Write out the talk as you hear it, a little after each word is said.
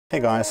Hey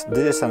guys,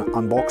 this is an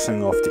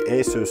unboxing of the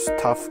ASUS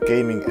TUF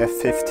Gaming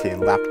F15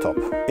 laptop.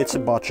 It's a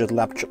budget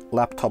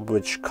laptop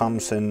which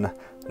comes in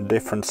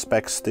different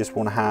specs. This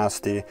one has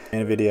the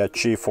NVIDIA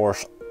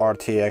GeForce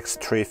RTX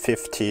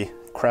 350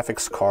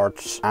 graphics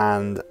cards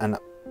and an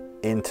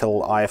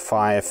Intel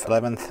i5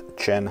 11th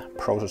gen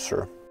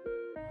processor.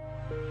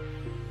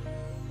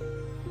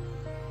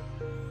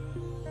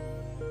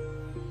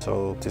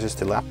 So this is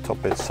the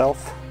laptop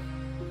itself.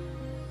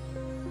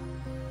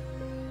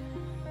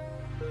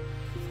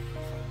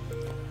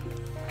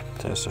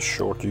 There's a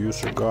short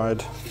user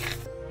guide,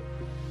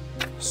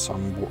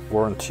 some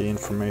warranty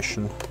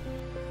information,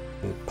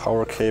 and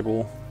power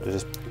cable.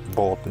 This is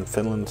bought in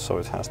Finland, so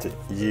it has the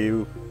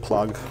U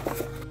plug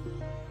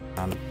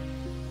and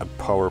a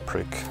power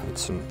brick.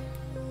 It's a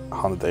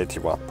 180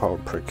 watt power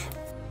brick.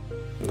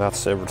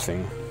 That's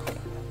everything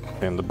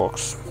in the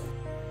box.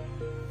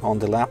 On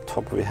the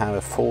laptop we have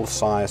a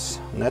full-size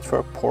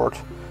network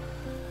port.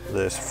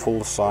 There's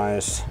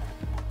full-size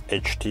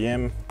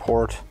HDMI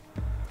port.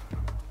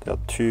 There are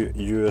two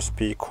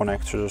USB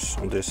connectors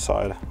on this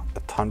side, a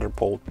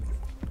Thunderbolt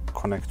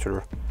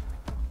connector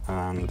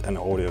and an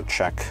audio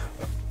jack.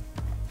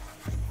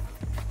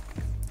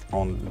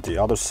 On the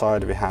other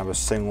side we have a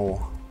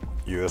single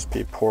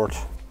USB port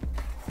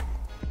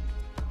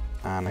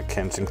and a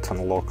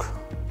Kensington lock.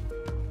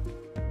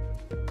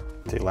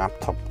 The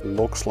laptop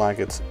looks like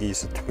it's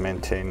easy to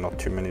maintain, not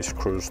too many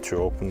screws to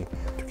open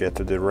to get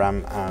to the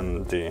RAM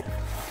and the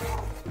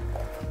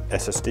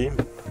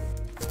SSD.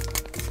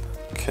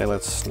 Okay,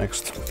 let's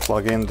next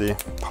plug in the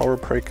power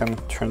brick and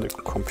turn the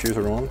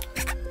computer on.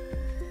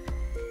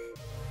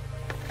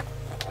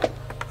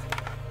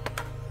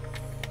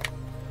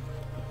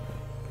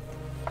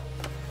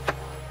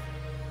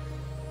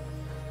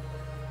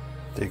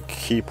 The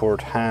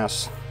keyboard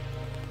has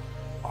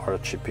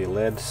RGB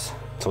LEDs.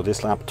 So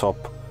this laptop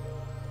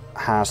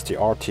has the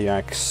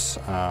RTX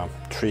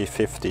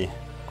 350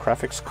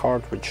 graphics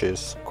card, which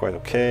is quite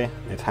okay.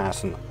 It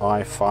has an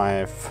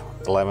i5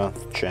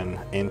 11th gen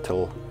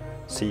Intel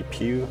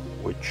CPU,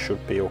 which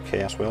should be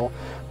okay as well,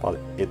 but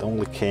it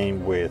only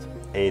came with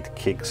 8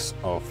 gigs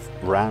of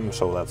RAM,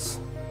 so that's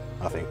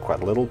I think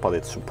quite little, but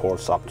it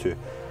supports up to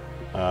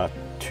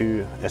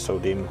 2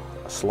 SODIMM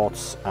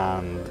slots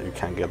and you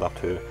can get up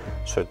to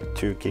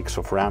 32 gigs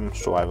of RAM,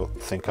 so I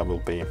think I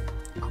will be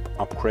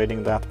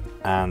upgrading that.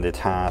 And it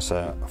has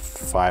a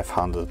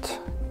 500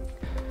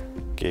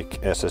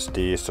 gig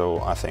SSD,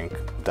 so I think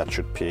that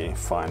should be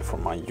fine for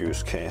my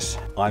use case.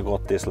 I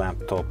got this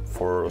laptop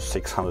for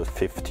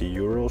 650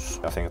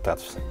 euros. I think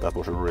that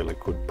was a really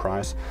good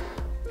price,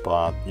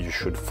 but you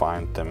should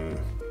find them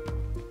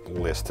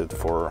listed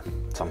for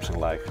something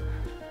like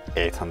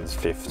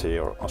 850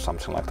 or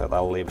something like that.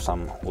 I'll leave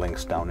some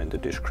links down in the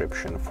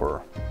description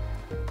for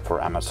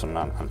Amazon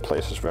and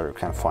places where you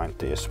can find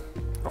these.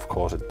 Of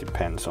course, it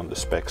depends on the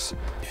specs.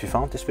 If you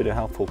found this video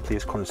helpful,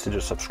 please consider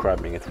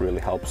subscribing. It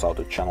really helps out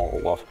the channel a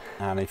lot.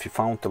 And if you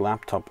found the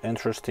laptop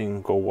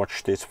interesting, go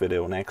watch this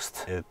video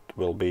next. It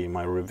will be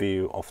my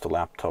review of the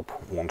laptop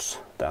once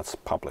that's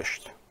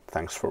published.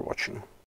 Thanks for watching.